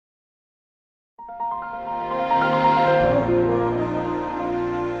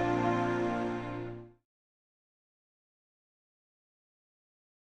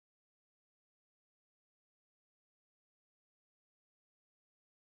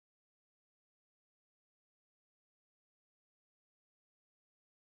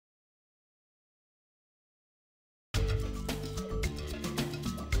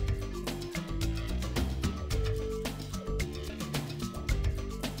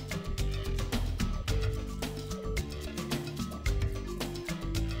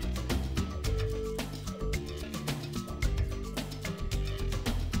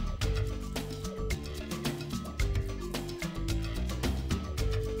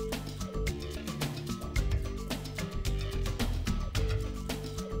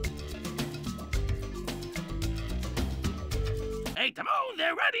Hey, Timon,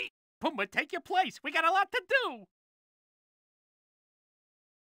 they're ready. Pumbaa, take your place. We got a lot to do.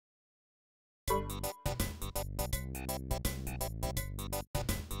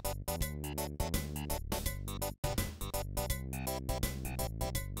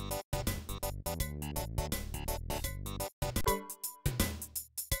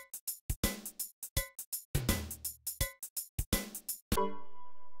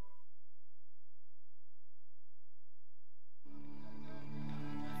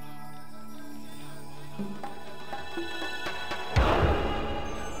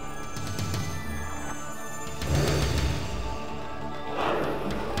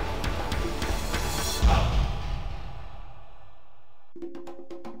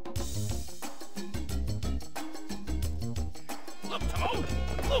 Look, Timon!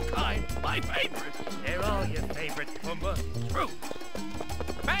 Look, my favorite! They're all your favorite, Pumbaa. True.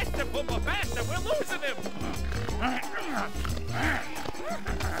 Faster, Pumbaa, faster! We're losing him!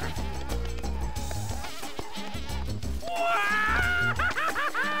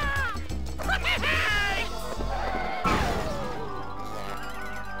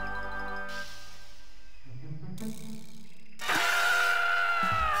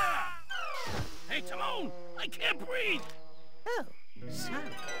 Hey, Timon! I can't breathe! Oh, sorry.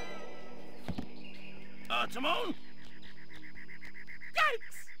 Timon?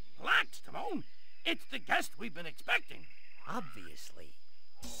 Yikes! Relax, Timon. It's the guest we've been expecting. Obviously.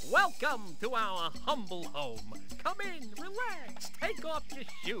 Welcome to our humble home. Come in, relax, take off your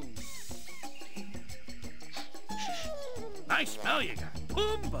shoes. Nice smell you got.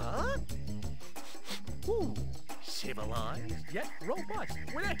 Pumbaa? Ooh, civilized yet robust,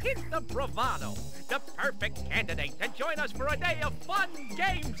 with a hint of bravado. The perfect candidate to join us for a day of fun,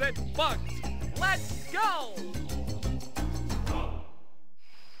 games, and bugs. Let's go!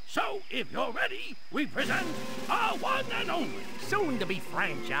 So, if you're ready, we present our one and only, Soon to be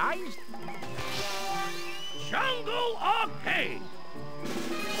franchised. Jungle Arcade.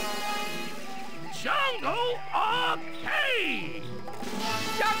 Jungle Arcade.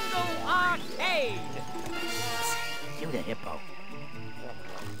 Jungle Arcade! Do the hippo.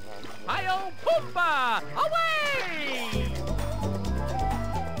 Puyo Pumbaa! Away!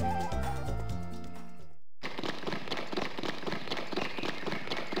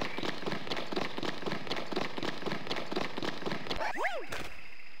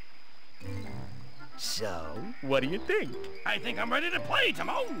 So? What do you think? I think I'm ready to play,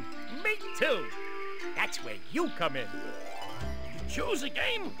 Timon. Me too. That's where you come in. Choose a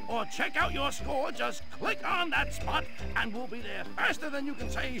game or check out your score. Just click on that spot and we'll be there faster than you can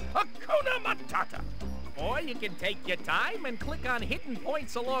say Hakuna Matata. Or you can take your time and click on hidden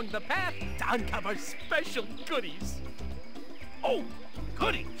points along the path to uncover special goodies. Oh,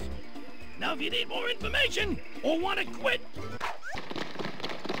 goodies. Now, if you need more information or want to quit,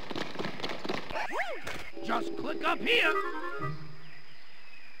 just click up here.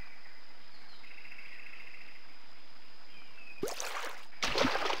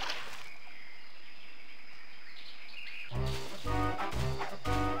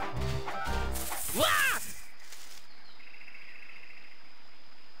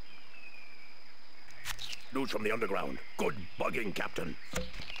 News from the underground. Good bugging, Captain.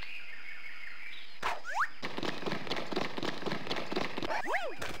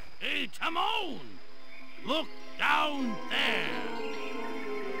 Hey, Timon! Look down there.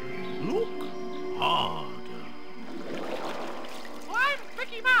 Look hard. I'm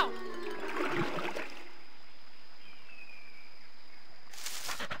Mickey Mouse.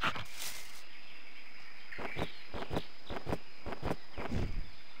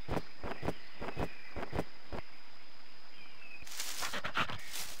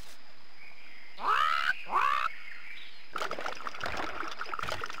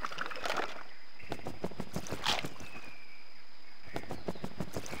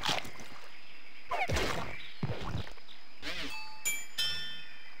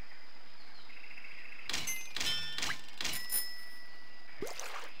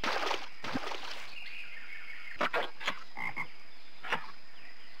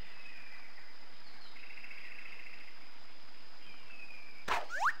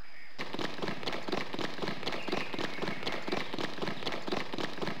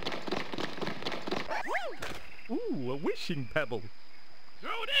 Ooh, a wishing pebble.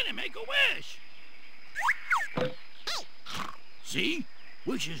 Throw it in and make a wish. See?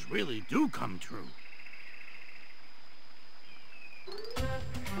 Wishes really do come true.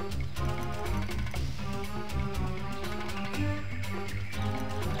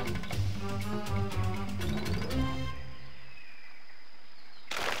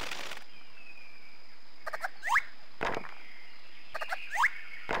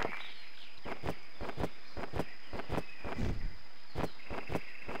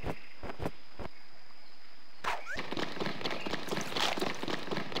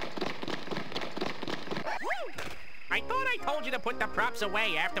 told you to put the props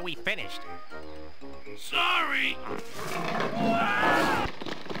away after we finished. Sorry.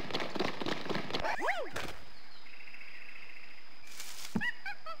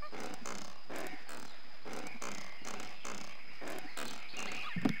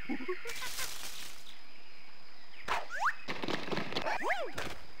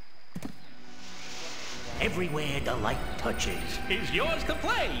 Everywhere the light touches. Is yours to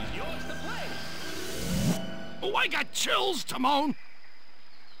play. Yours to play. Oh, I got chills, Timon.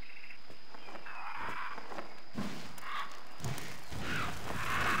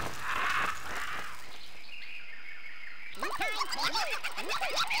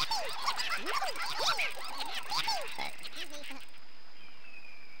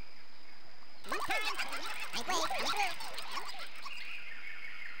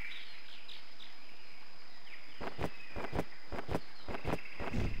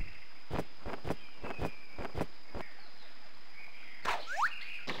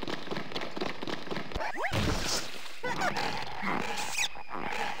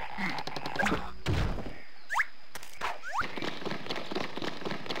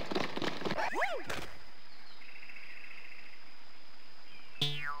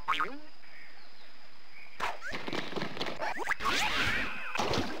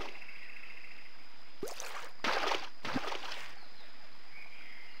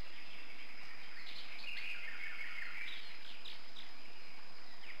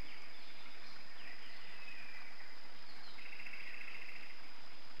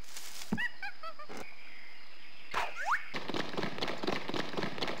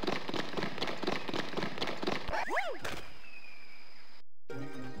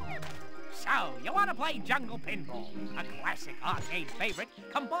 So, you want to play Jungle Pinball, a classic arcade favorite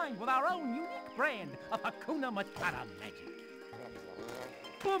combined with our own unique brand of Hakuna Matata magic.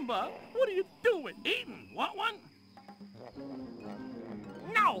 Pumbaa, what are you doing? Eating. Want one?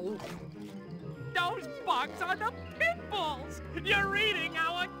 No! Those bugs are the pinballs! You're eating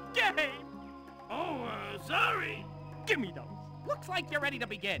our game! Oh, sorry. Give me those. Looks like you're ready to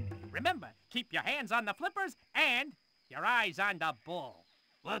begin. Remember, keep your hands on the flippers and your eyes on the ball.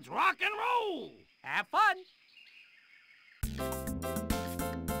 Let's rock and roll. Have fun!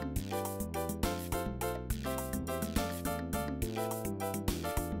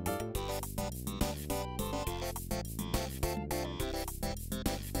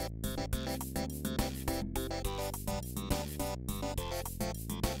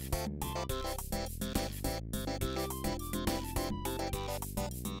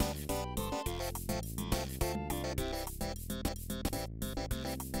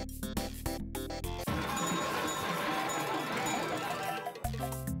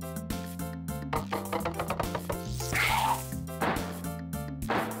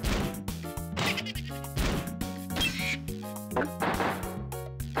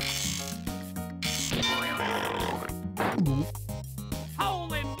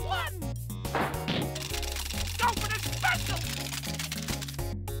 Hole in one! Go for the special!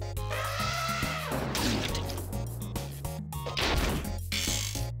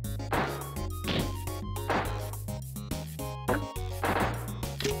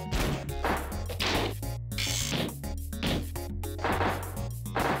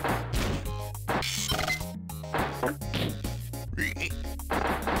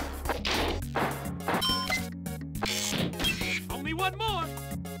 Only one more!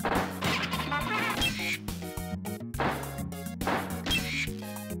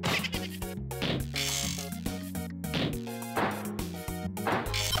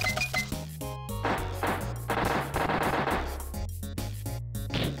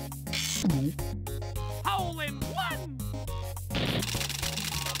 Hole in one!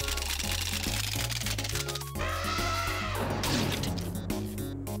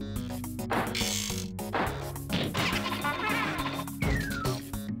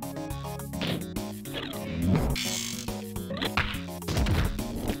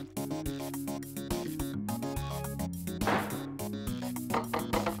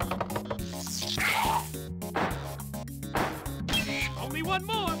 Only one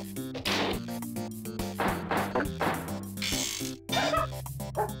more!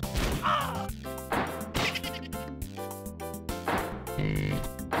 Ah!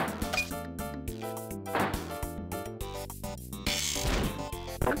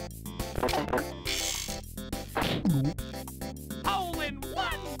 Hole in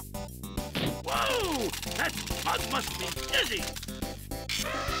one! Whoa! That bug must be dizzy.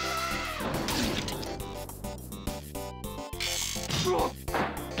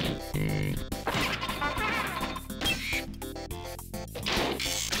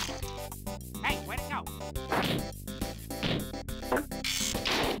 Hey, where'd it go?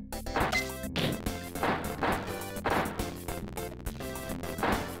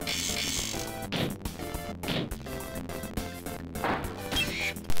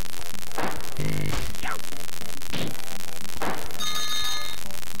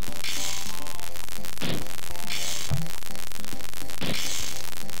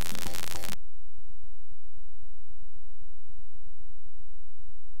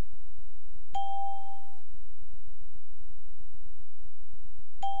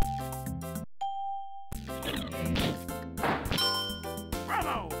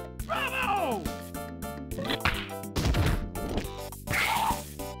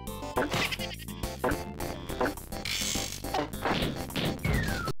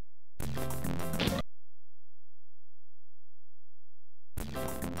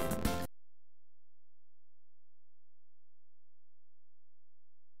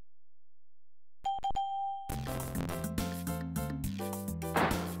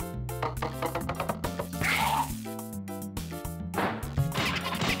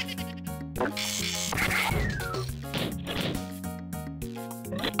 Hole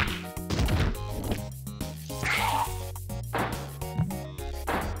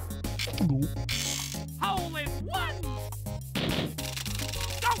in one!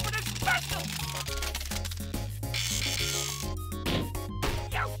 Go for the special!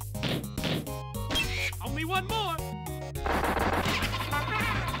 Only one more!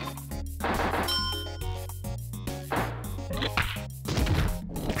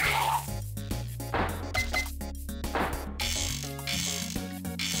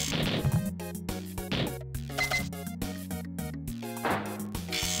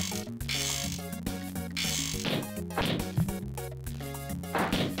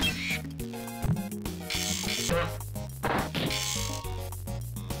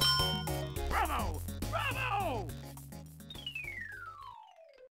 Bravo! Bravo!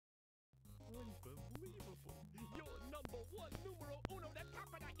 Unbelievable! You're number one, numero uno, the top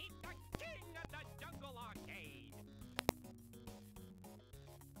of the heap, the king of the jungle arcade!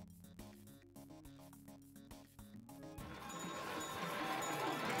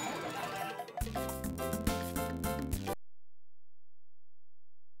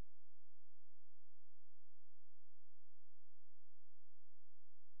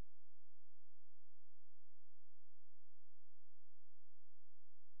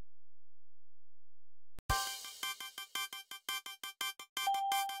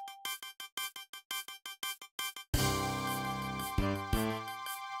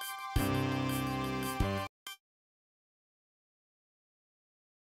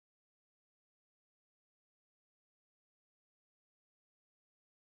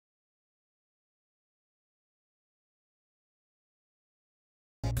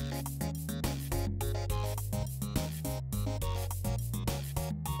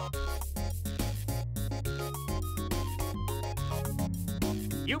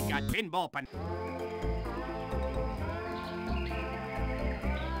 You got pinball pan.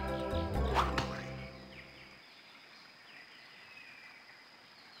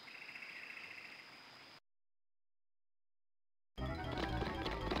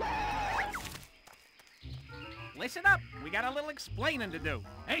 Listen up, we got a little explaining to do.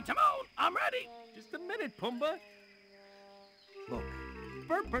 Hey, Timon, I'm ready. Just a minute, Pumbaa. Look,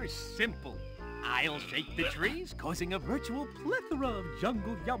 Burper's simple. I'll shake the trees, causing a virtual plethora of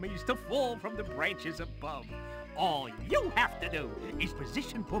jungle yummies to fall from the branches above. All you have to do is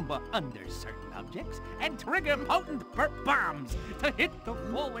position Pumbaa under certain objects and trigger potent burp bombs to hit the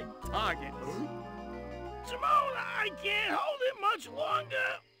falling targets. Timon, I can't hold it much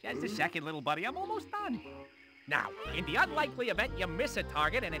longer. Just a second, little buddy, I'm almost done. Now, in the unlikely event you miss a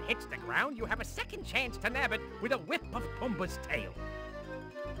target and it hits the ground, you have a second chance to nab it with a whip of Pumbaa's tail.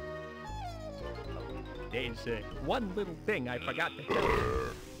 There's one little thing I forgot to tell you.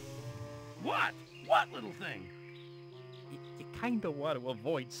 What? What little thing? You kind of want to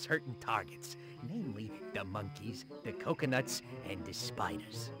avoid certain targets, namely the monkeys, the coconuts, and the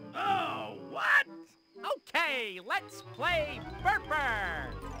spiders. Oh, what? Okay, let's play Burper!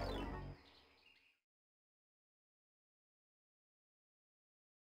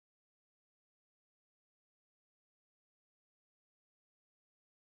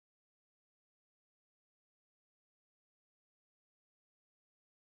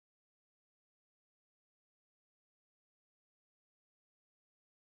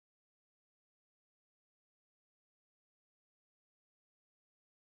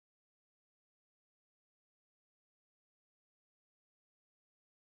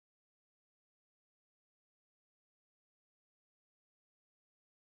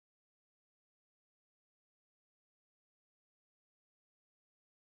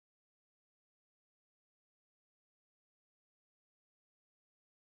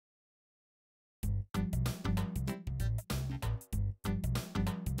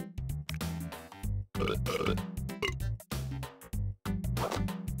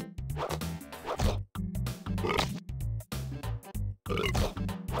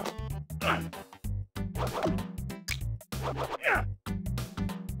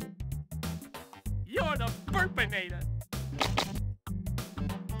 You're the Burpinator!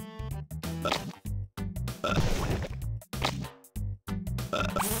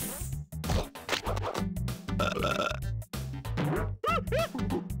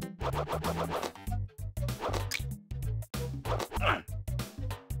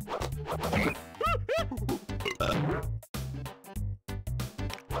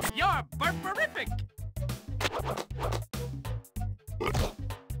 You're Burperific!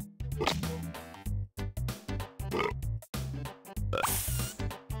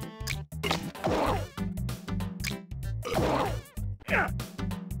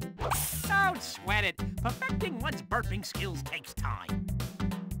 don't sweat it. Perfecting one's burping skills takes time.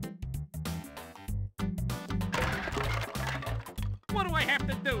 What do I have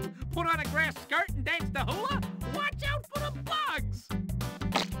to do? Put on a grass skirt and dance the hula? Watch out for the bugs!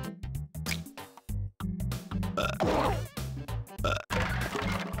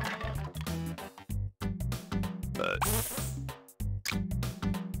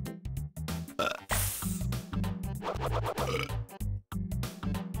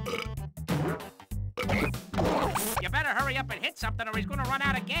 You better hurry up and hit something or he's gonna run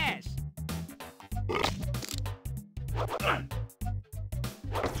out of gas.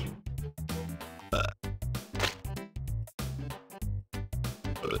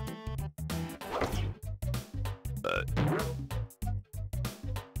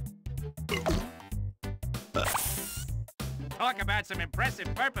 Talk about some impressive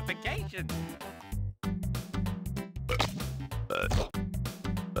burpification.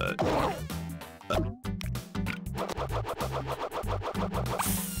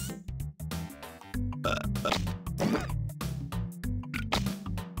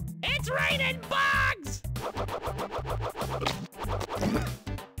 It's raining bugs!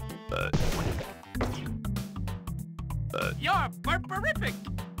 You're burperific!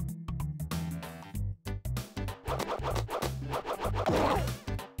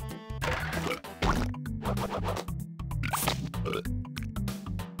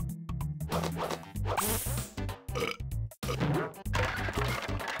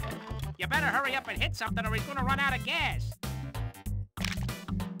 You better hurry up and hit something or he's gonna run out of gas.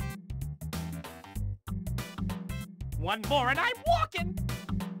 One more and I'm walking!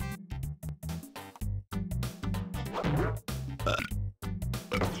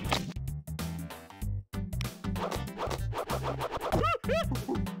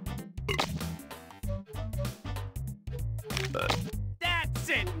 That's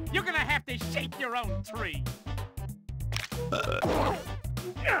it! You're gonna have to shake your own tree.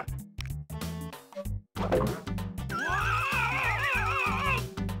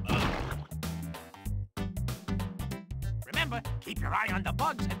 Remember, keep your eye on the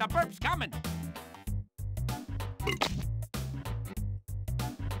bugs and the burp's coming.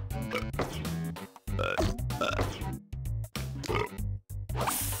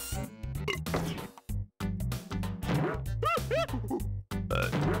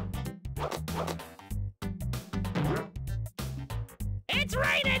 It's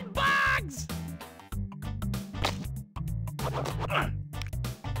raining bugs!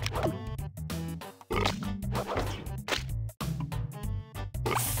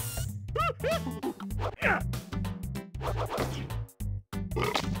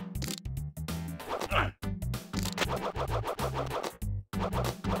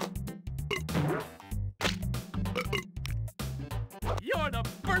 You're the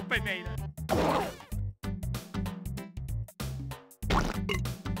burpinator.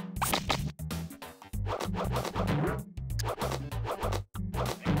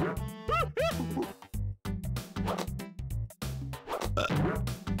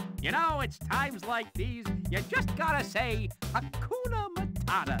 You know, it's times like these, you just gotta say, Hakuna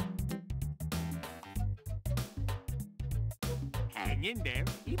Matata. Hang in there,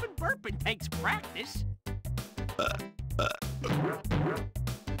 even burping takes practice.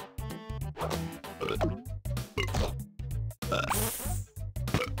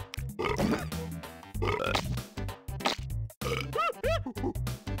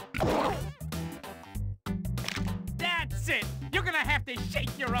 That's it! You're gonna have to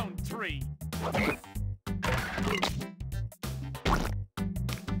shake your own tree.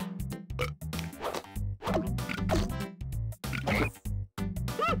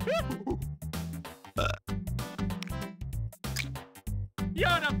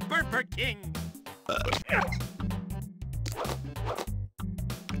 You're the Burper King.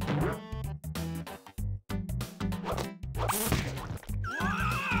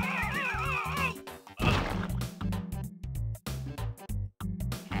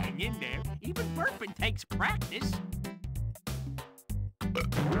 Hang in there. Even burping takes practice.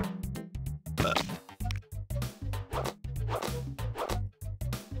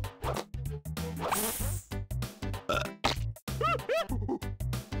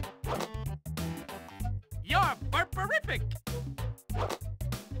 You're burperific.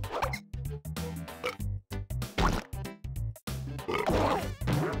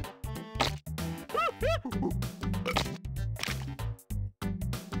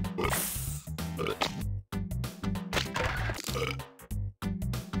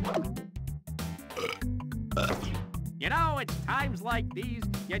 You know, it's times like these,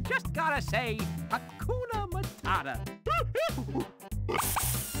 you just gotta say, Hakuna Matata.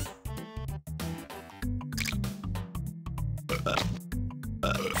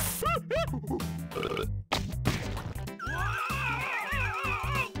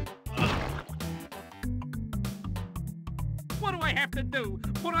 to do.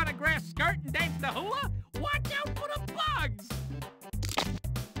 Put on a grass skirt and dance the hula? Watch out for the bugs!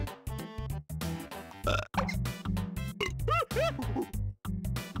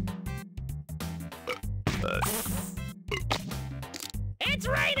 It's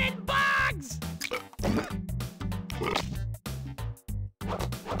raining bugs!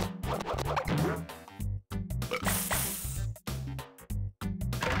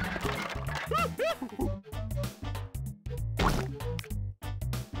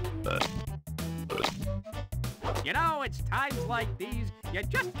 You know, it's times like these, you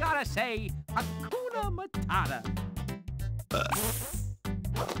just gotta say, Hakuna Matata.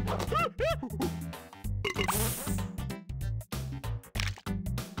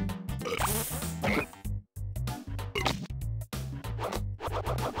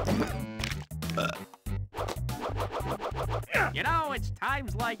 You know, it's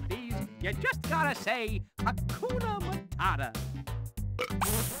times like these, you just gotta say, Hakuna Matata.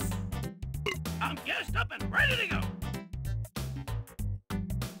 I'm gassed up and ready to go.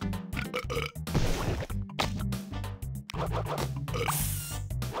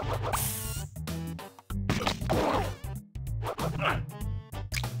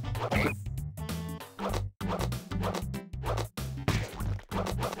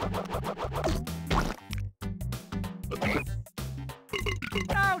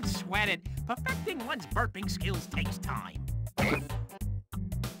 Don't sweat it. Perfecting one's burping skills takes time.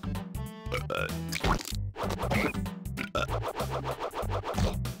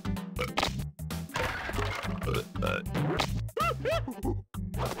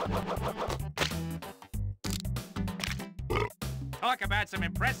 Talk about some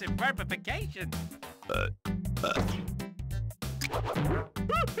impressive burpification.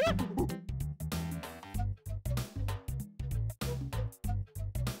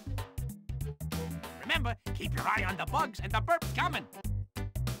 Remember, keep your eye on the bugs and the burp's coming.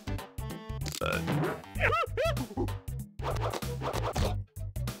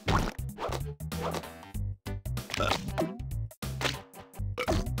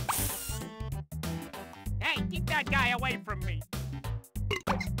 Hey, keep that guy away from me.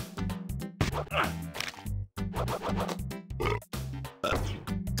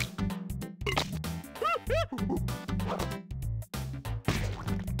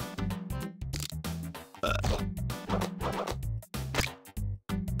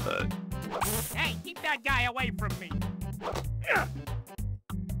 Hey, keep that guy away from me.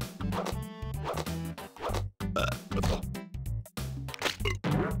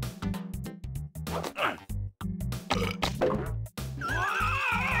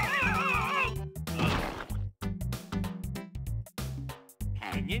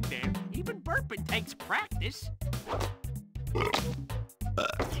 Hang in there. Even burping takes practice.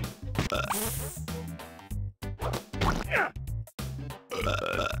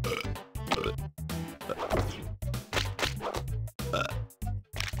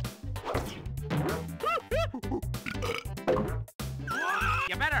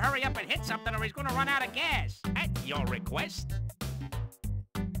 You better hurry up and hit something or he's gonna run out of gas. At your request.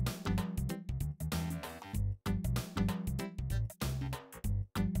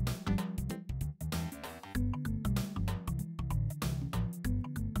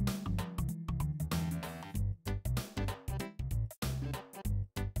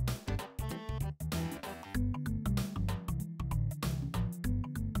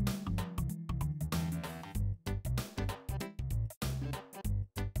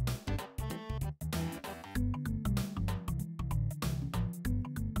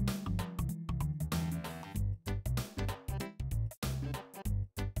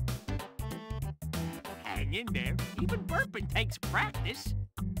 Hang in there. Even burping takes practice.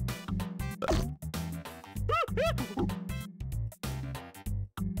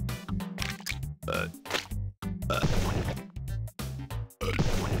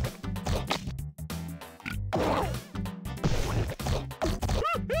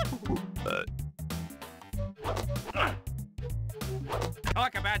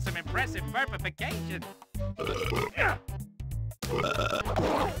 Talk about some impressive burpification.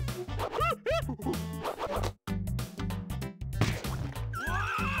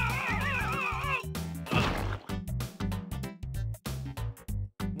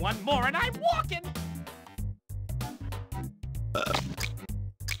 One more and I'm walking!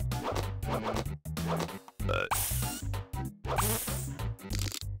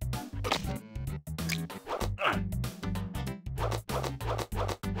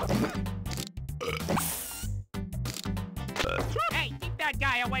 Hey, keep that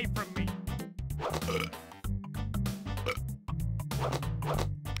guy away from me!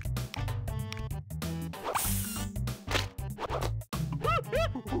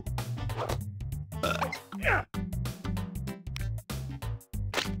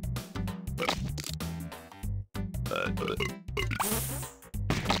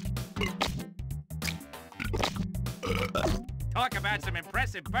 some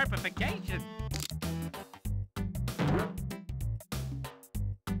impressive burpification.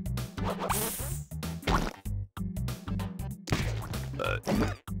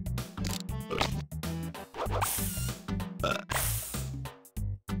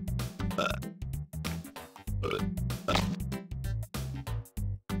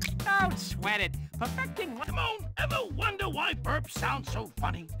 Don't sweat it. Perfecting one. Timon, ever wonder why burps sound so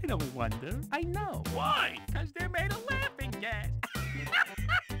funny? I don't wonder. I know. Why? Because they're made of laughing gas.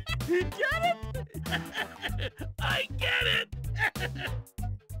 You get it? I get it!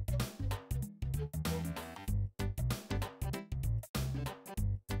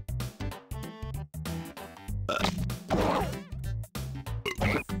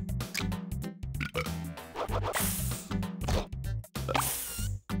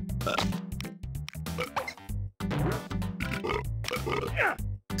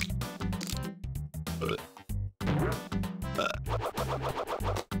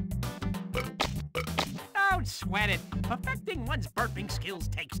 Don't sweat it. Perfecting one's burping skills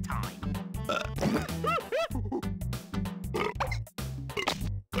takes time.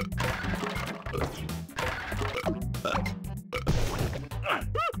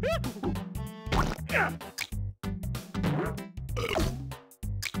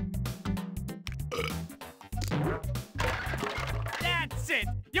 That's it.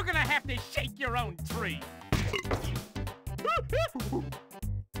 You're gonna have to shake your own tree.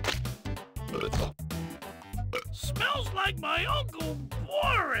 Smells like my Uncle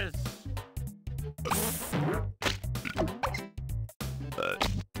Boris!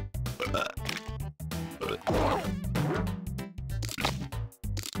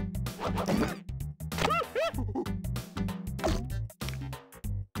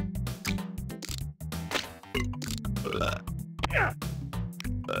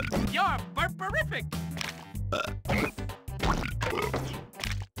 You're burperific.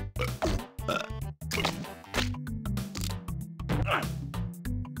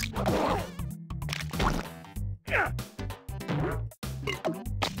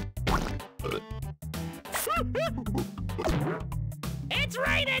 It's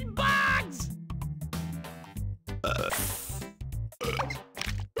raining bugs!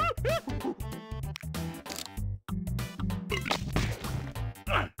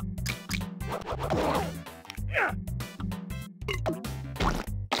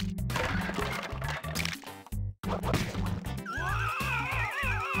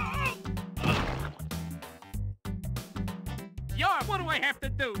 What do I have to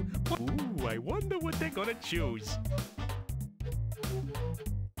do? Ooh, I wonder what they're gonna choose.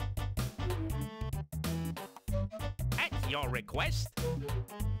 At your request.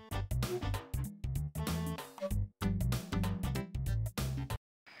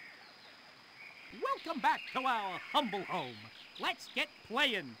 Welcome back to our humble home. Let's get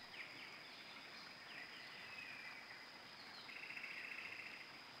playing.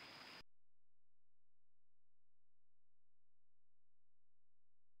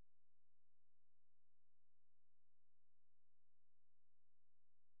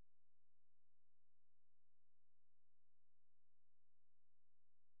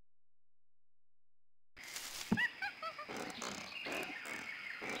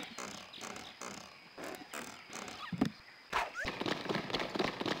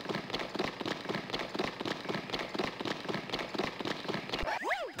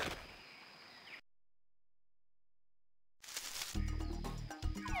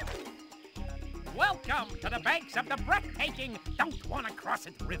 Welcome to the banks of the breathtaking Don't Wanna Cross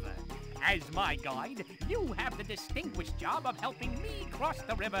It River. As my guide, you have the distinguished job of helping me cross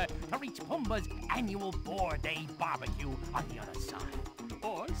the river to reach Pumbaa's annual 4-day barbecue on the other side.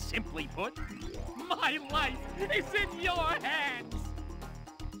 Or, simply put, my life is in your hands.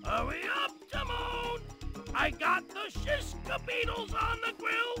 Hurry up, Timon! I got the shishka beetles on the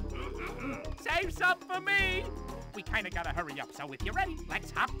grill! Save some for me! We kinda gotta hurry up, so if you're ready,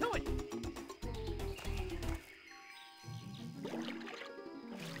 let's hop to it.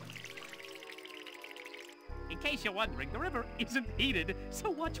 In case you're wondering, the river isn't heated,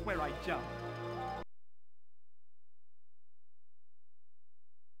 so watch where I jump.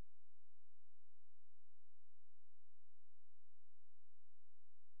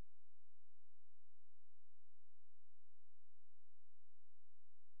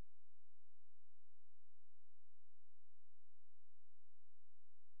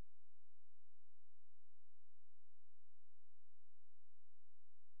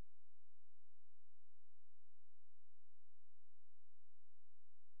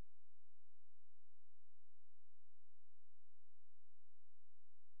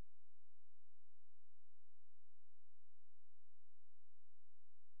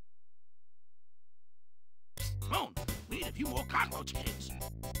 Timon, we need a few more cockroach cakes.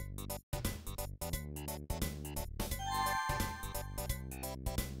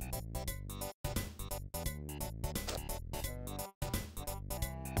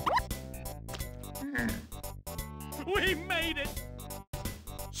 We made it!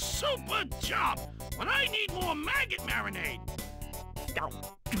 Super job! But I need more maggot marinade.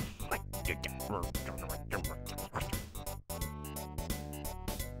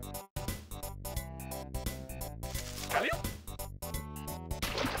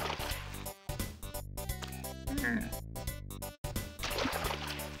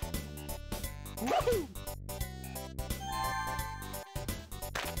 Woohoo!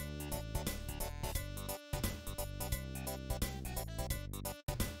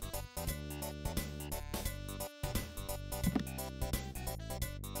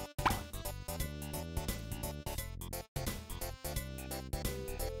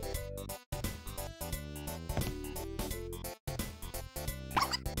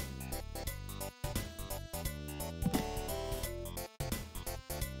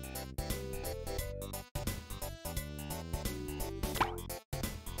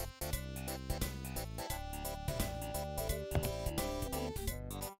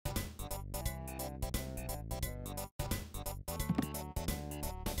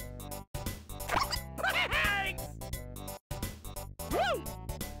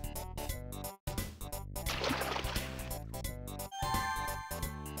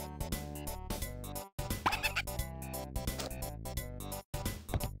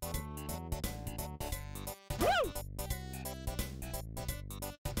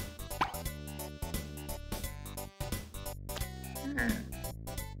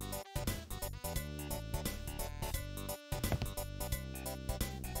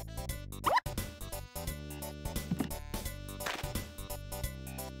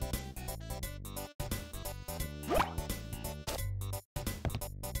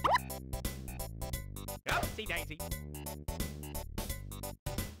 Oopsie daisy.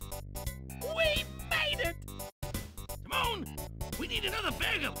 We made it! Timon, we need another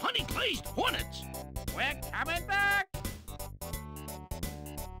bag of honey-glazed hornets. We're coming back!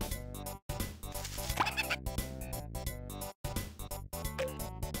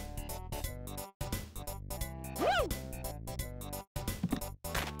 Woo!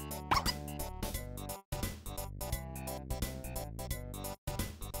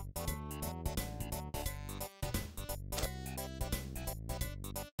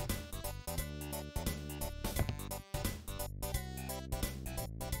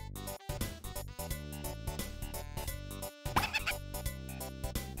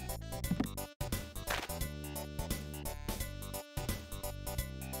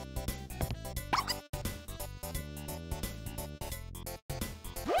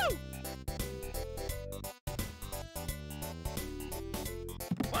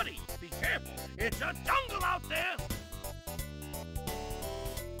 Buddy, be careful. It's a jungle out there.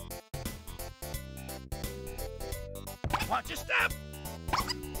 Watch your step.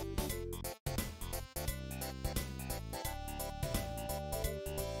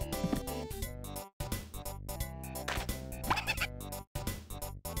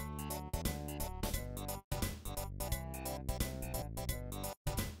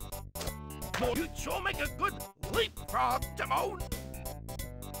 Boy, you'd sure make a good leapfrog, Timon.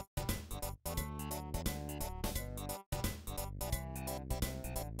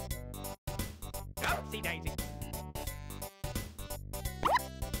 Oopsie daisy.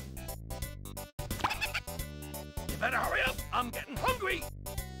 You better hurry up. I'm getting hungry.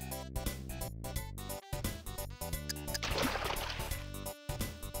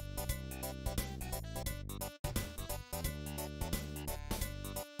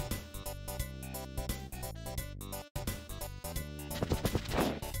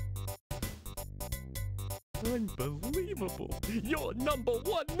 Unbelievable! You're number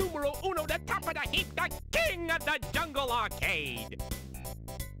one, numero uno, the top of the heap, the king of the jungle arcade!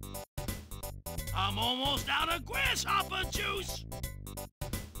 I'm almost out of grasshopper juice.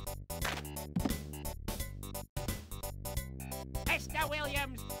 Mr.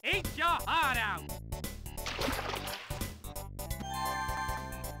 Williams, eat your heart out!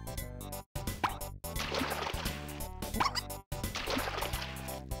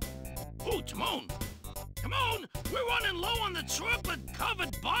 Ooh, Timon. Timon, we're running low on the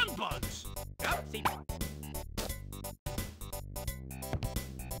chocolate-covered bon bugs. Oopsie.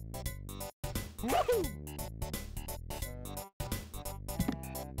 Woohoo!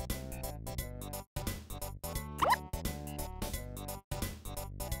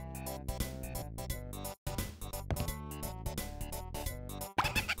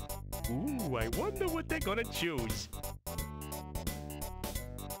 Ooh, I wonder what they're gonna choose.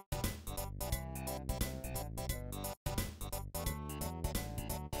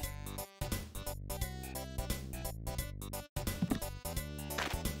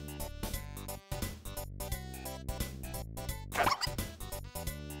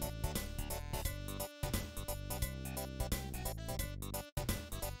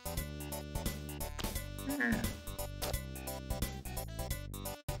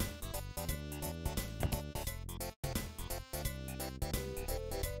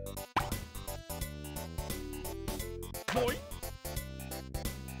 Boy.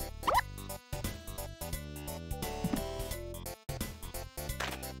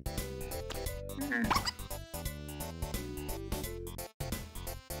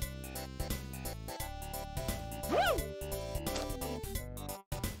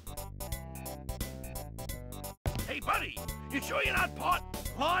 Hey, buddy, you sure you're not part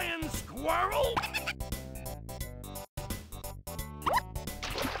lion squirrel?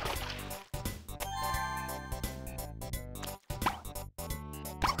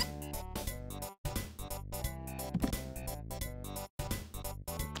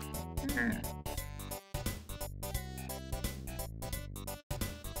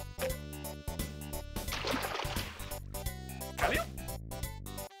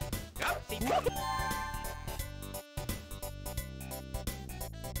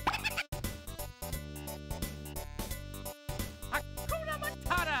 Hakuna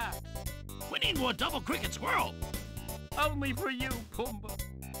Matata! We need more double cricket squirrel. Only for you, Pumbaa.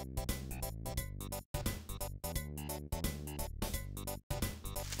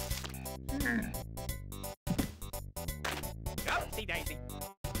 Oopsie daisy.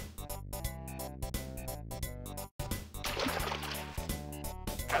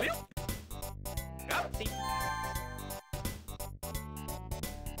 Oopsie.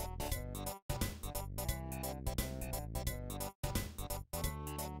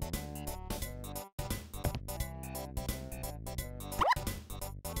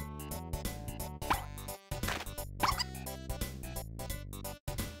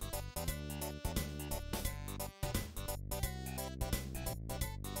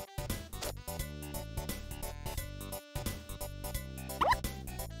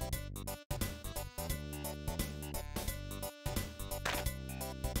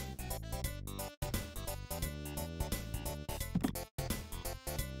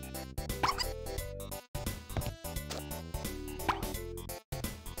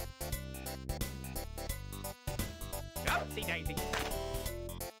 Oopsie daisy.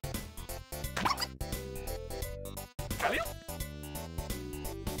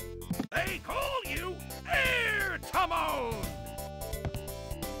 They call you Air Timon.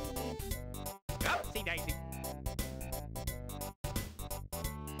 Oopsie daisy.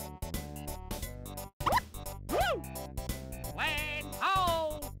 Woo! Land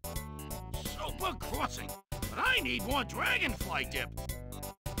ho! Super crossing. But I need more dragonfly dip.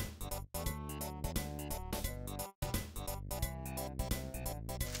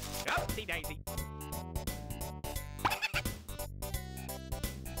 Oopsie daisy.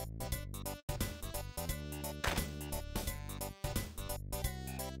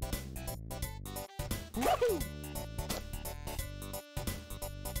 Woohoo!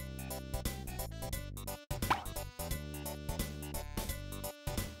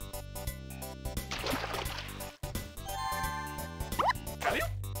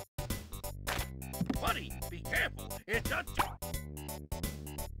 Buddy, be careful. It's a...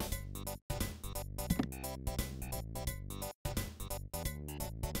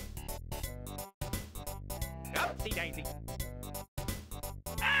 Oopsie daisy.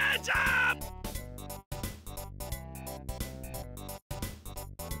 Heads up!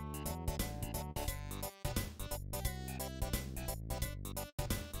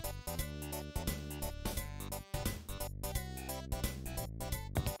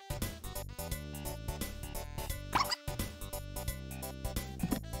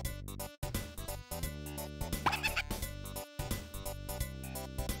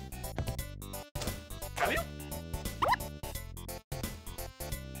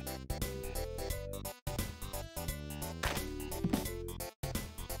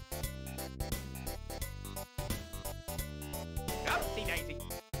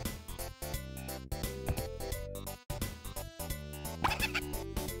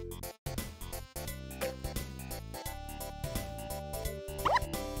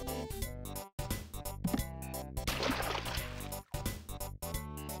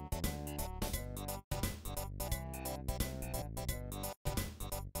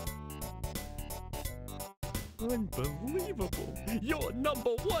 Unbelievable. You're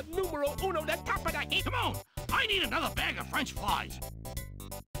number one, numero uno, the top of the heap. Come on, I need another bag of French fries.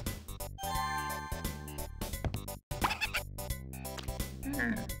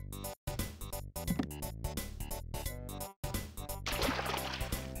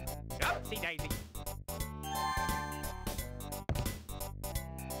 Oopsie daisy.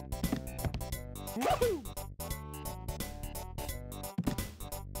 Woohoo!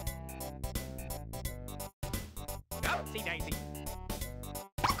 Oopsie daisy.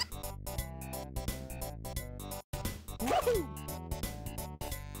 Woohoo!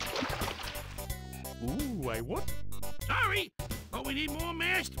 Ooh, I what? Sorry, but we need more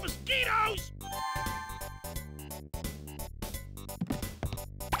mashed mosquitoes.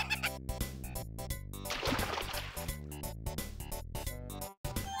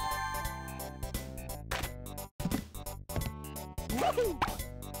 Woohoo!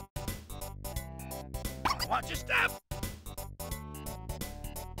 Watch your step.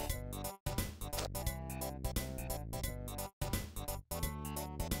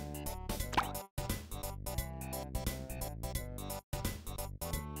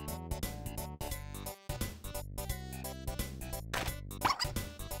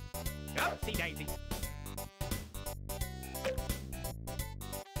 Oopsie daisy.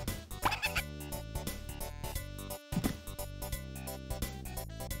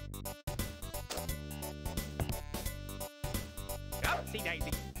 Oopsie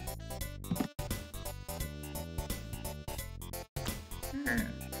daisy.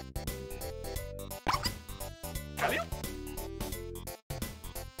 Hello?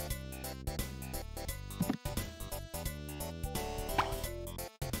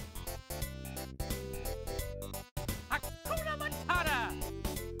 Hakuna Matata!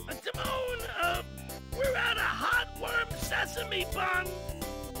 Timon, we're out of hot worm sesame buns.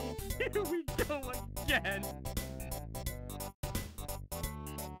 Here we go again.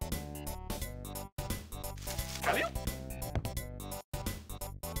 Hello?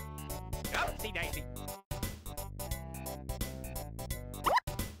 Oopsie daisy.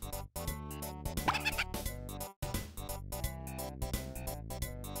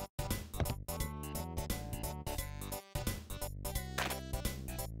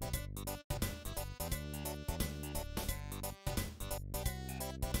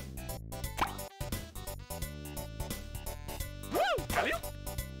 Woo! Hello?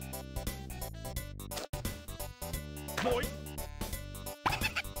 Boy.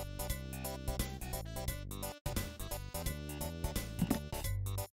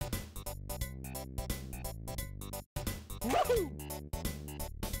 Woohoo!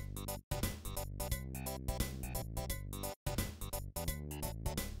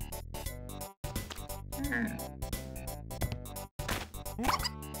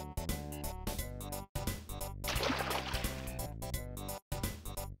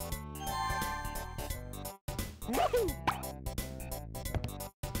 Woohoo!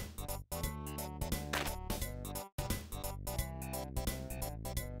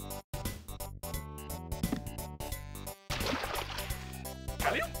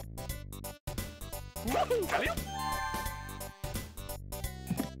 Hello? Woohoo! Hello?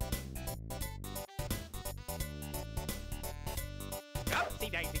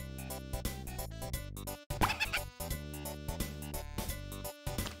 Oopsie daisy.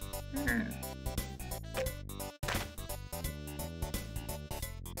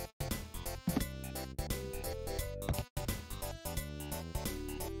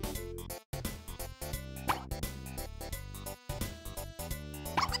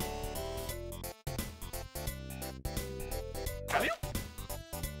 Hello?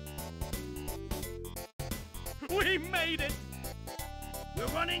 We made it! We're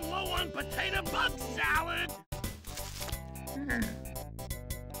running low on potato bug salad.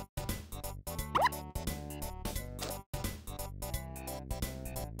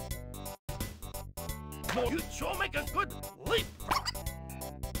 You'd sure make a good leap.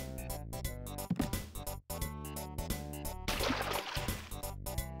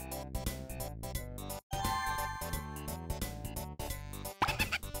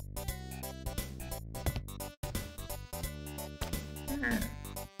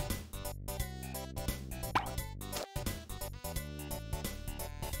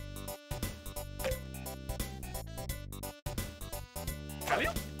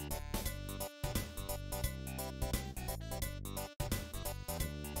 Hello?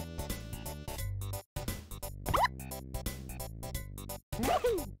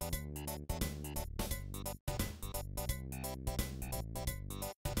 Woohoo!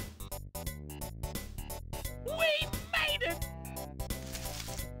 We made it!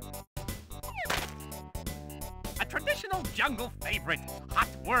 old jungle favorite, hot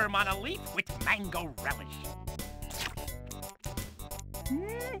worm on a leaf with mango relish.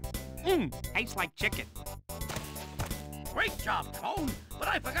 Tastes like chicken. Great job, Timon, but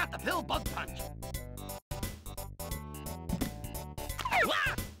I forgot the pill bug punch.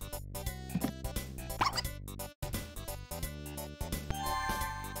 Wah!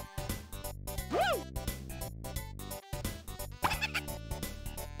 Woo!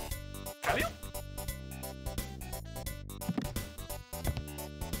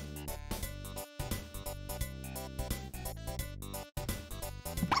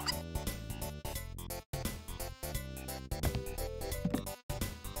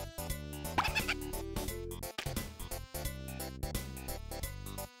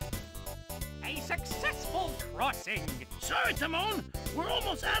 A successful crossing. Sorry, Timon, we're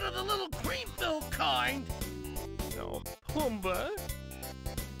almost out of the little cream-filled kind. Now, Pumbaa.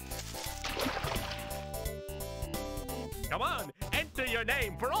 Come on, enter your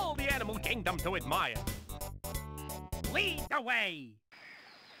name for all the animal kingdom to admire. Lead the way.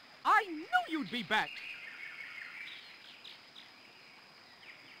 I knew you'd be back.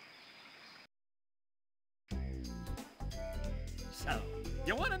 So,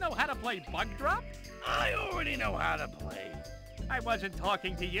 you want to know how to play bug drop? I already know how to play. I wasn't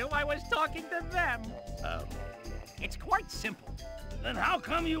talking to you, I was talking to them. Oh. It's quite simple. Then how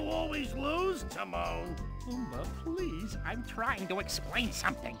come you always lose, Timon? Pumbaa, please, I'm trying to explain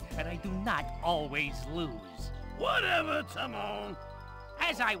something, and I do not always lose. Whatever, Timon.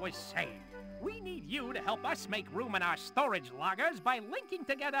 As I was saying, we need you to help us make room in our storage loggers by linking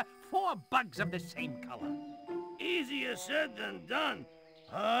together 4 bugs of the same color. Easier said than done.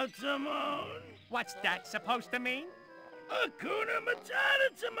 Huh, Timon? What's that supposed to mean? Hakuna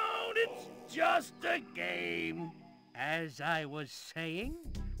Matata, Timon. It's just a game. As I was saying,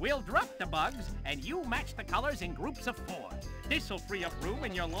 we'll drop the bugs, and you match the colors in groups of 4. This'll free up room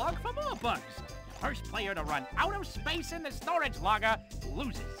in your log for more bugs. The first player to run out of space in the storage logger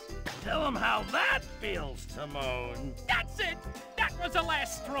loses. Tell him how that feels, Timon. That's it! That was the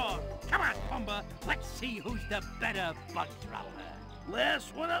last straw. Come on, Pumbaa. Let's see who's the better bug dropper.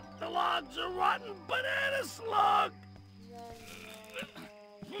 Last one up the log's a rotten banana slug.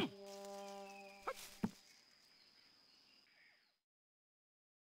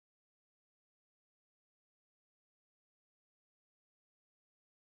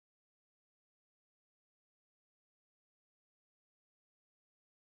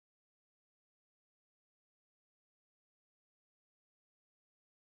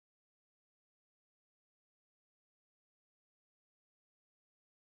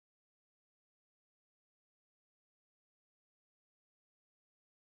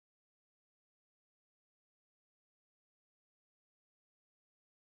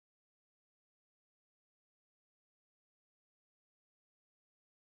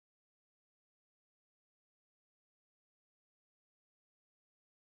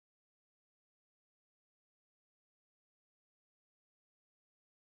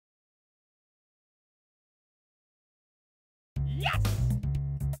 Yes!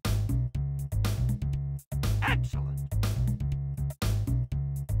 Excellent.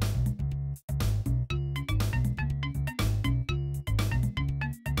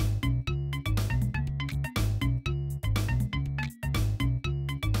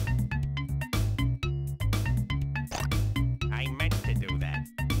 I meant to do that.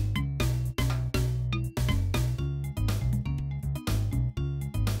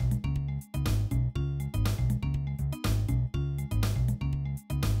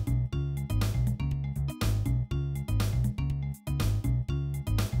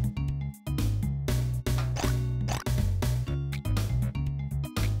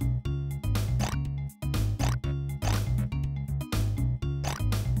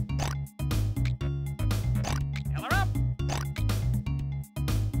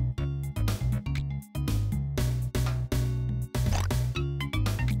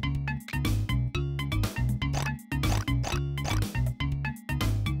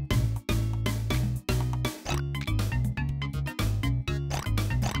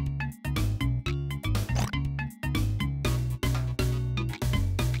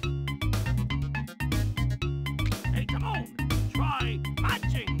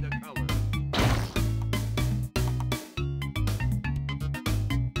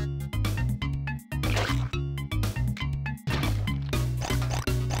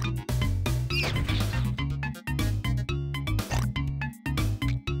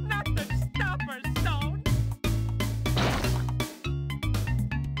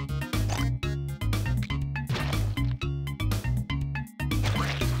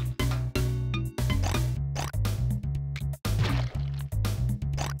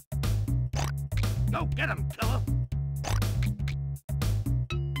 Go get him, killer.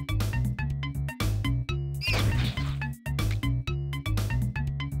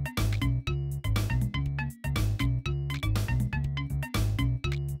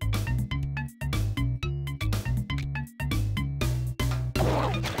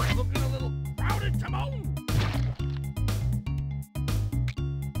 Looking a little crowded, Timon.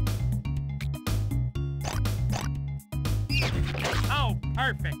 Oh,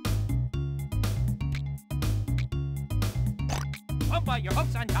 perfect. Pumbaa, your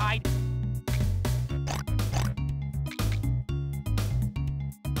hook's untied.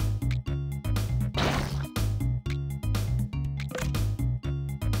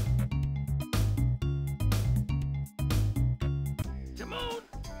 Timon,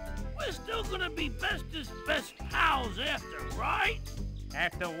 we're still gonna be best as best pals after, right?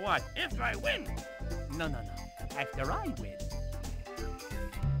 After what? After I win. No. After I win.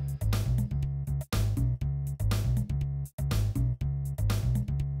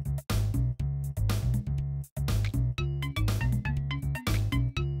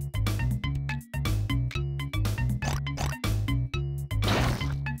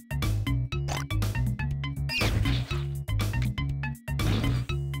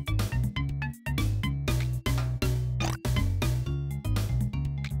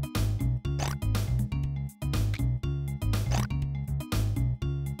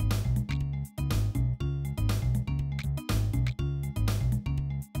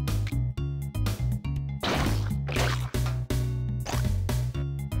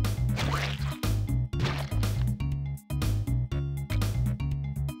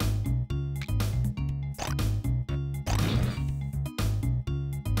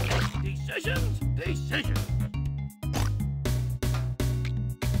 Decisions.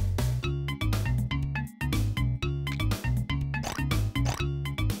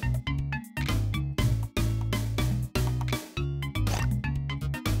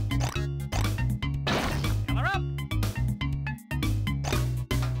 Killer up.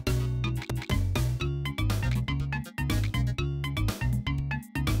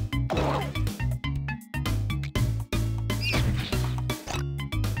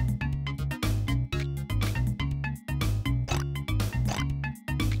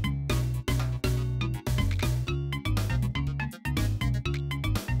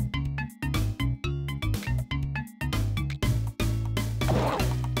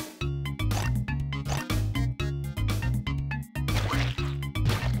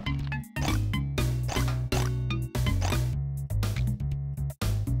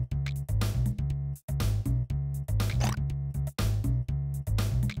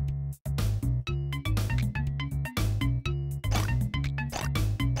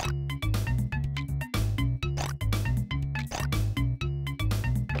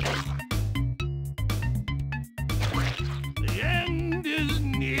 The end is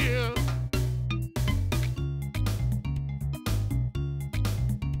near.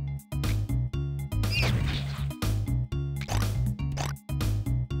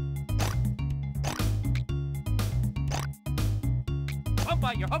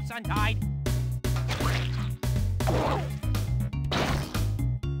 Pumbaa, your hook's untied.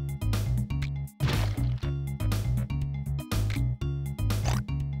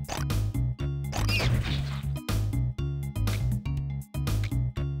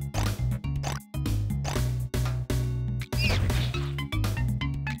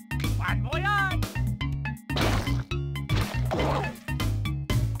 Bon voyage!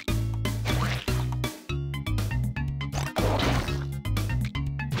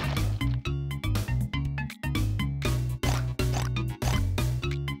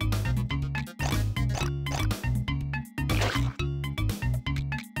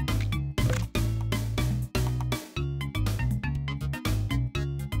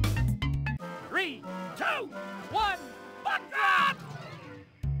 Three, 2, 1, buck-up!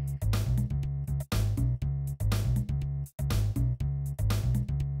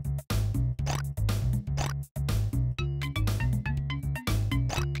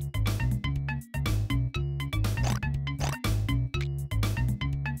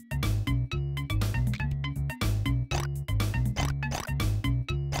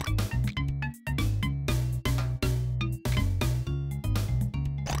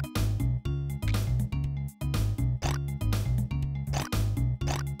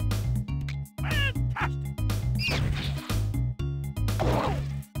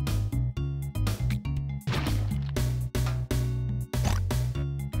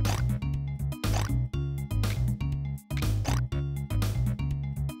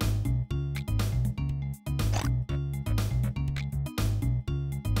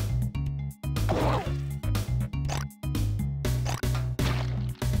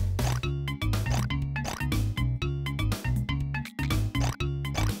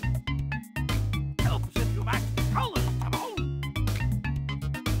 Helps if you match the colors, Timon.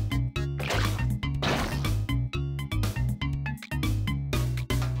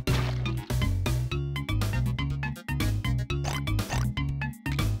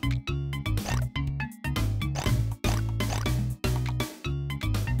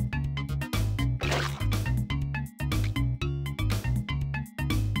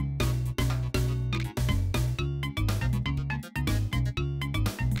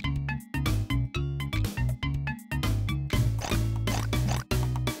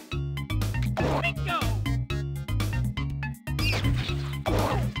 Bingo!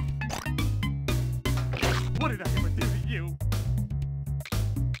 What did I ever do to you?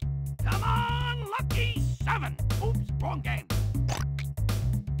 Come on, Lucky 7. Oops, wrong game.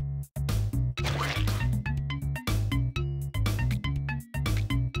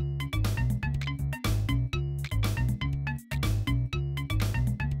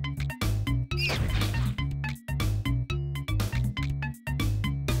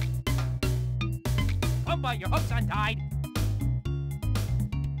 Pumbaa, your hook's untied.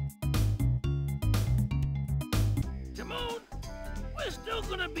 Timon, we're still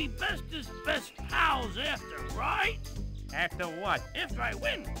gonna be bestest best pals after, right? After what? After I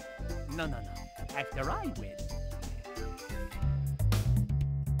win. No. After I win.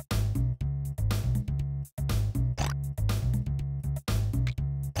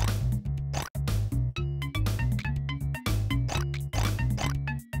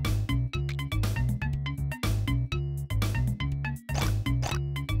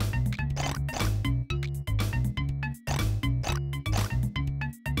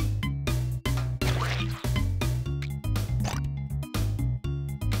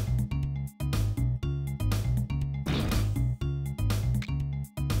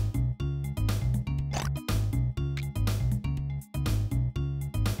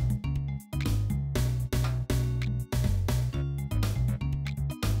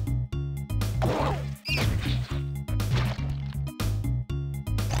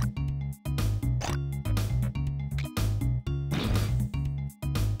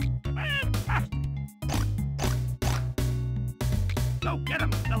 Fantastic. Go get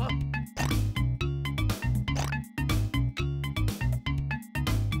him, fella.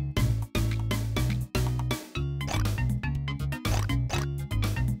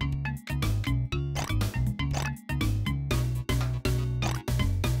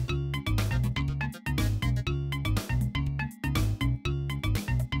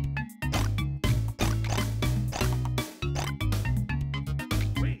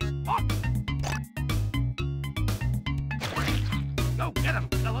 Sweet Hop. Go get him,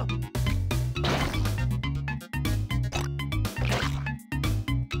 fella.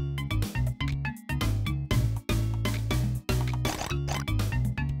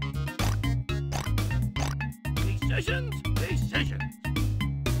 Decisions.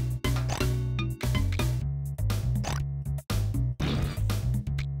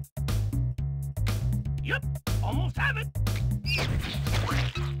 Yep, almost have it.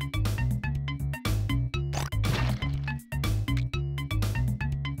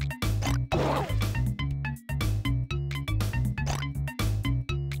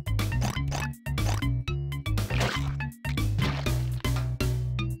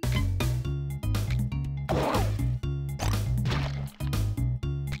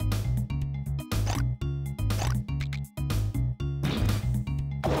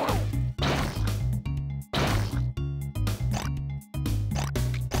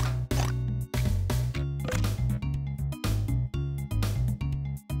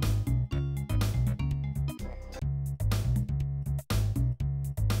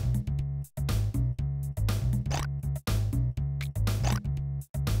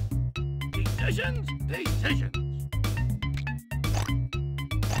 Decisions.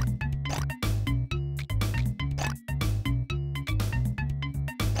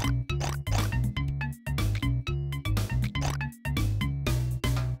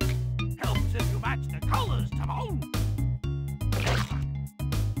 Helps if you match the colors, Timon.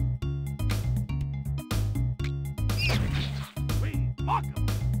 We mock 'em.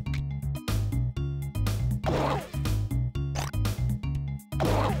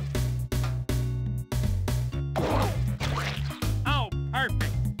 Oh,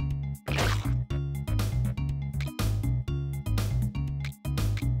 perfect.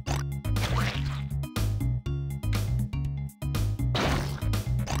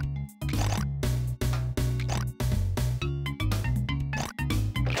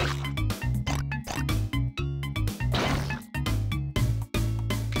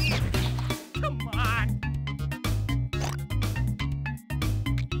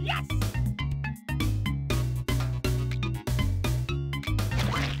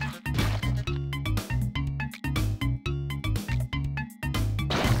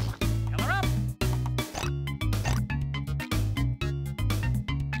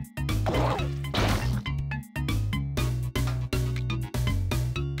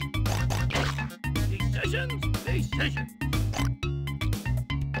 decisions.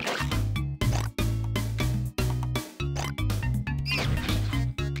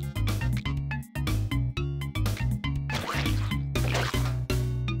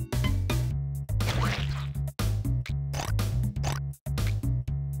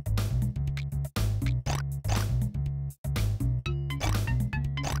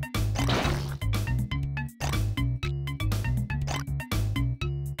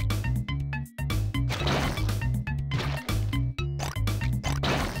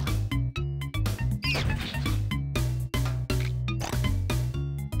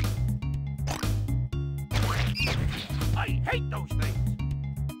 I hate those things.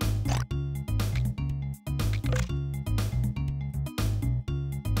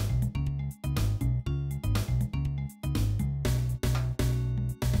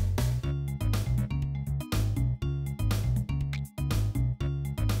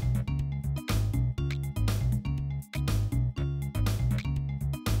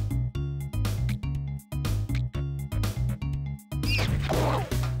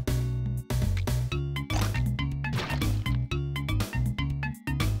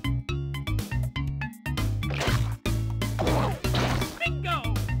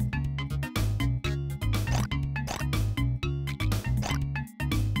 Bingo!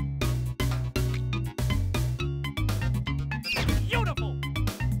 Beautiful!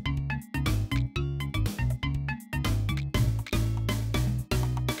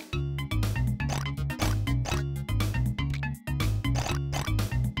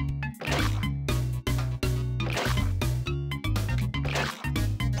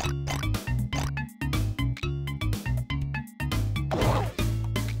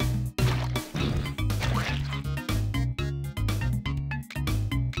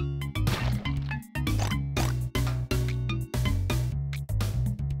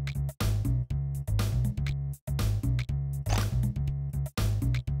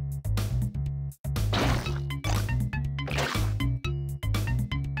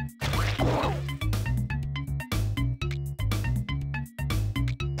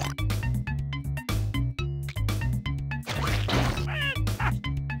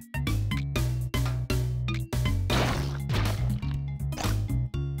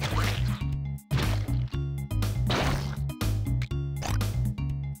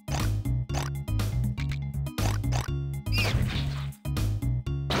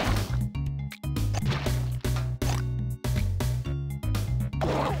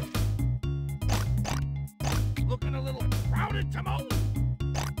 Looking a little crowded, Timon.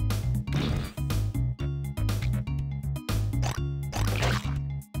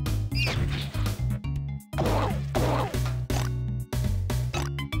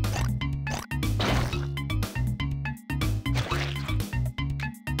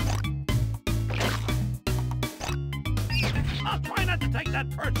 I'll try not to take that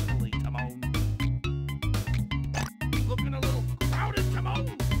personally, Timon. Looking a little crowded,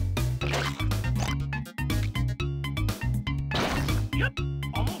 Timon. Yep,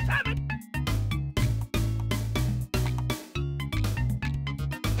 almost have it.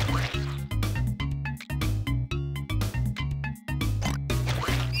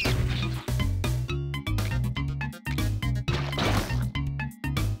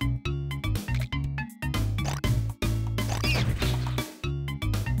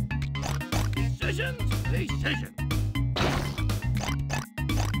 Decisions.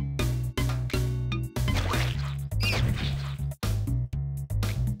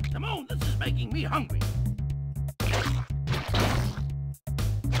 Timon, this is making me hungry.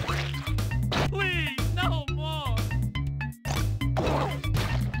 Please, no more!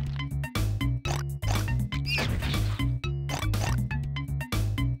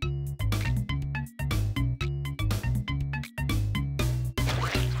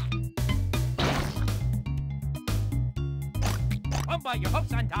 Pumbaa, your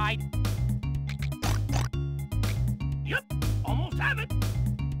hook's untied. Yep, almost have it.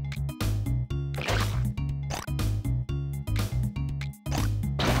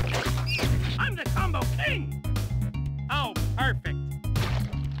 I'm the combo king. Oh, perfect.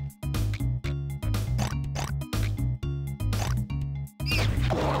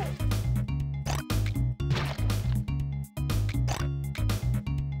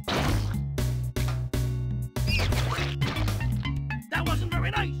 That wasn't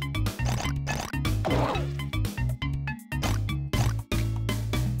very nice.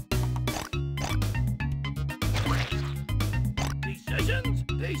 Decisions.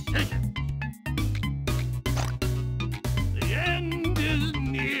 The end is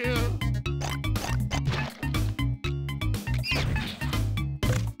near.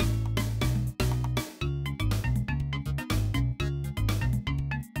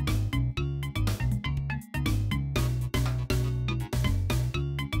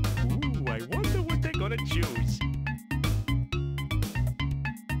 gonna choose.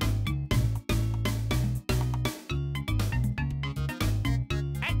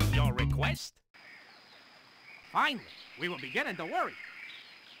 At your request. Finally, we were beginning to worry.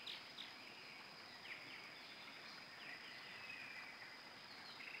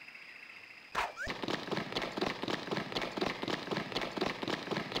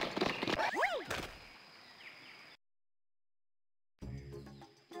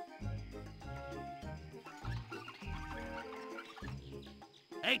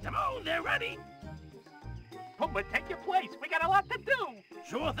 Hey, Timon, they're ready. Pumbaa, take your place. We got a lot to do.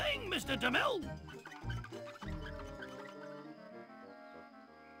 Sure thing, Mr. DeMille.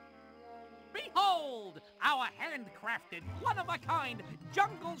 Behold, our handcrafted, one-of-a-kind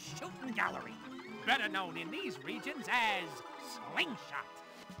jungle shooting gallery, better known in these regions as Slingshot.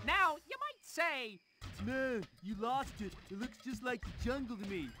 Now, you might say, No, you lost it. It looks just like the jungle to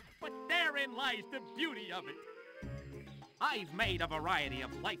me. but therein lies the beauty of it. I've made a variety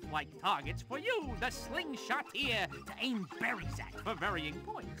of lifelike targets for you, the slingshot here, to aim berries at for varying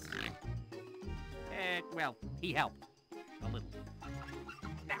points. Well, he helped. A little.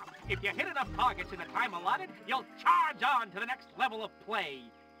 Now, if you hit enough targets in the time allotted, you'll charge on to the next level of play.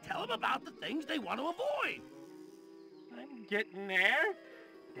 Tell them about the things they want to avoid. I'm getting there.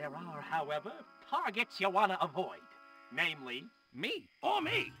 There are, however, targets you want to avoid. Namely, me. Or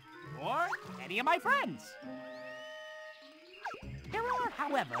me. Or any of my friends. There are,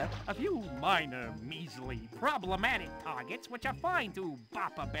 however, a few minor, measly, problematic targets which are fine to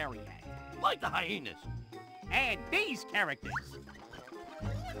bop a berry at. Like the hyenas. And these characters.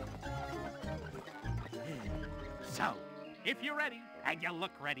 So, if you're ready, and you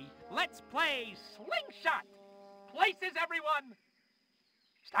look ready, let's play Slingshot! Places, everyone!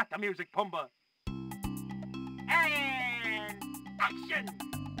 Start the music, Pumbaa. And action!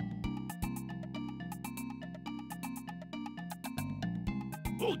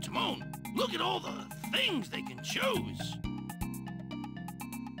 Oh, Timon, look at all the things they can choose.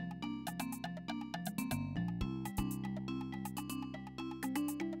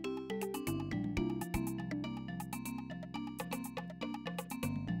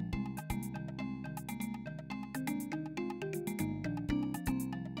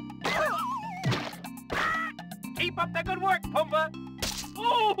 Keep up the good work, Pumbaa!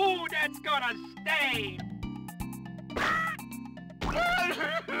 Ooh, that's gonna stain!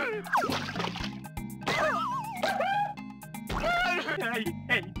 I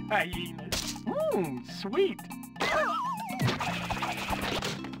hate hyenas. Sweet.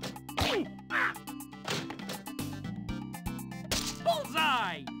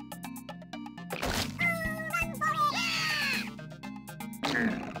 Bullseye!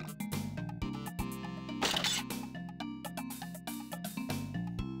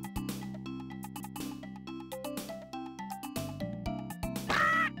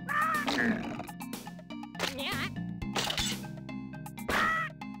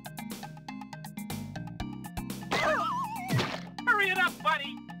 Hurry it up,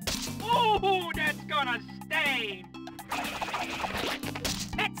 buddy! Ooh, that's gonna stain!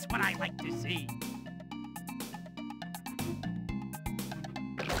 That's what I like to see.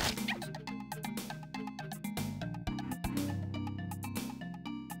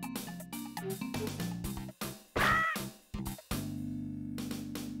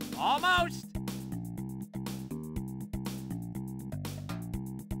 Almost!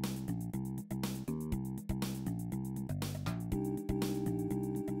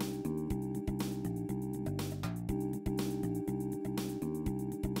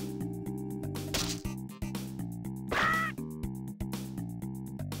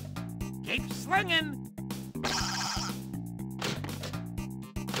 Keep slinging!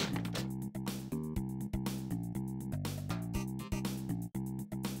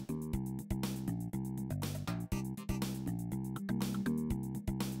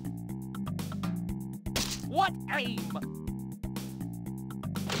 What aim!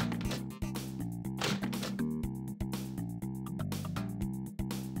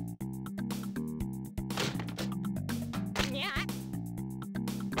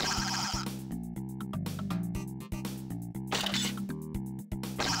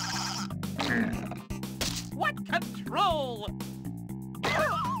 What control!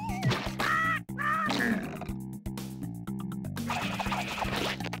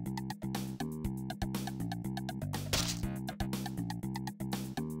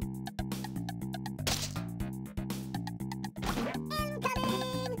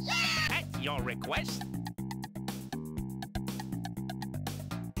 At your request.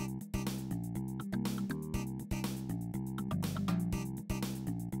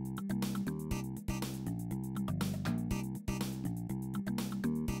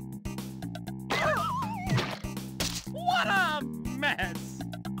 mess.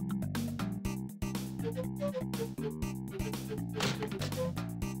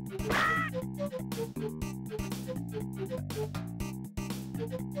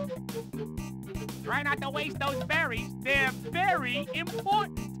 Try not to waste those berries. They're very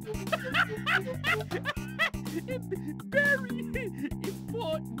important. Very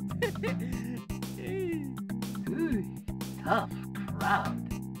important. Tough crowd.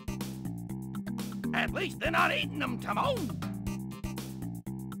 At least they're not eating them, Timon.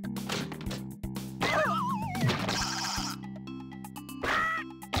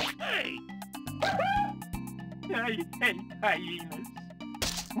 Hey! I hate hyenas.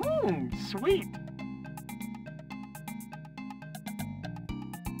 Sweet.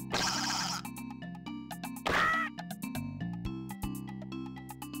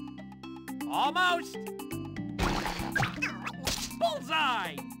 Almost.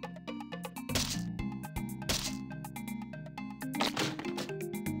 Bullseye.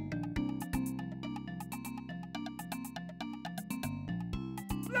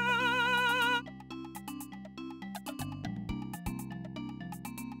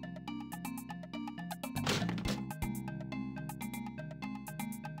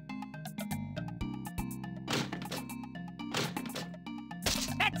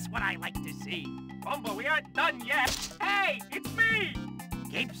 That's what I like to see. Pumbaa, we aren't done yet. Hey, it's me!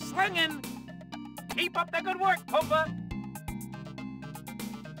 Keep slinging. Keep up the good work, Pumbaa.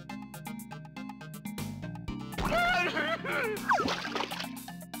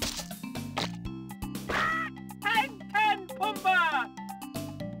 Hang 10, Pumbaa!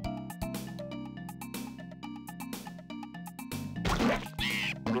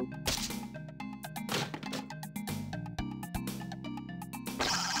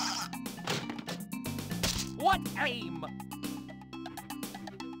 What aim?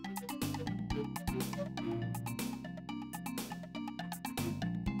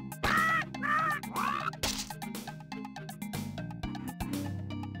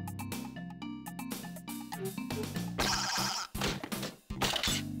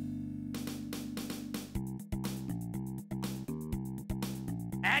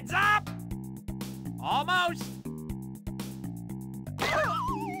 Heads up! Almost!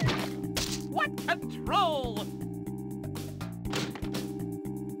 What control!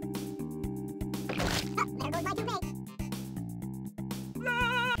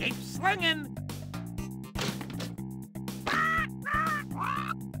 Keep slinging!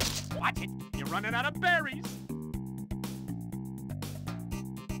 Watch it! You're running out of berries!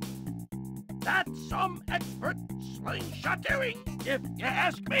 That's some expert slingshot doing, if you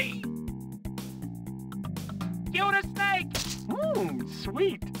ask me. Cue the snake!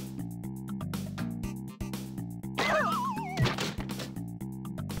 Sweet!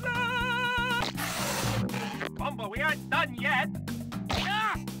 Pumbaa, we aren't done yet!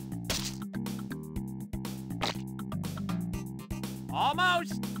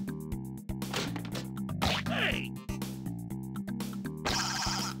 Almost! Hey!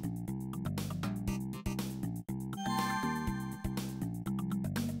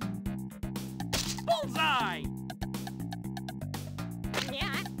 Bullseye!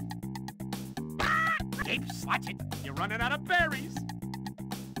 Watch it! You're running out of berries!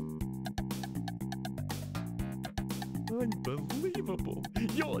 Unbelievable!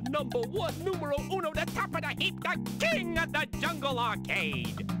 You're number one, numero uno, the top of the heap, the king of the jungle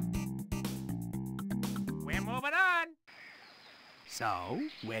arcade! We're moving on! So,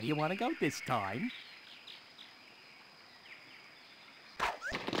 where do you want to go this time?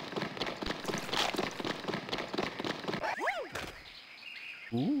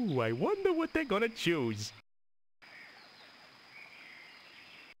 Ooh, I wonder what they're gonna choose.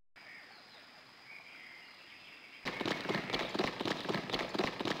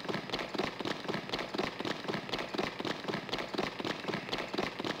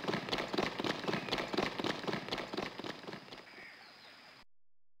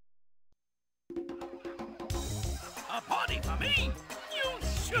 A party for me? You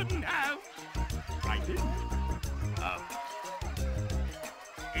shouldn't have. I didn't.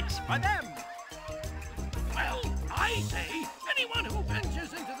 It's for them. Well, I say anyone who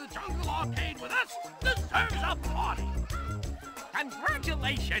ventures into the jungle arcade with us deserves a party.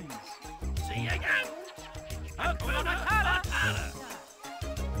 Congratulations! See you again. Hakuna Matata!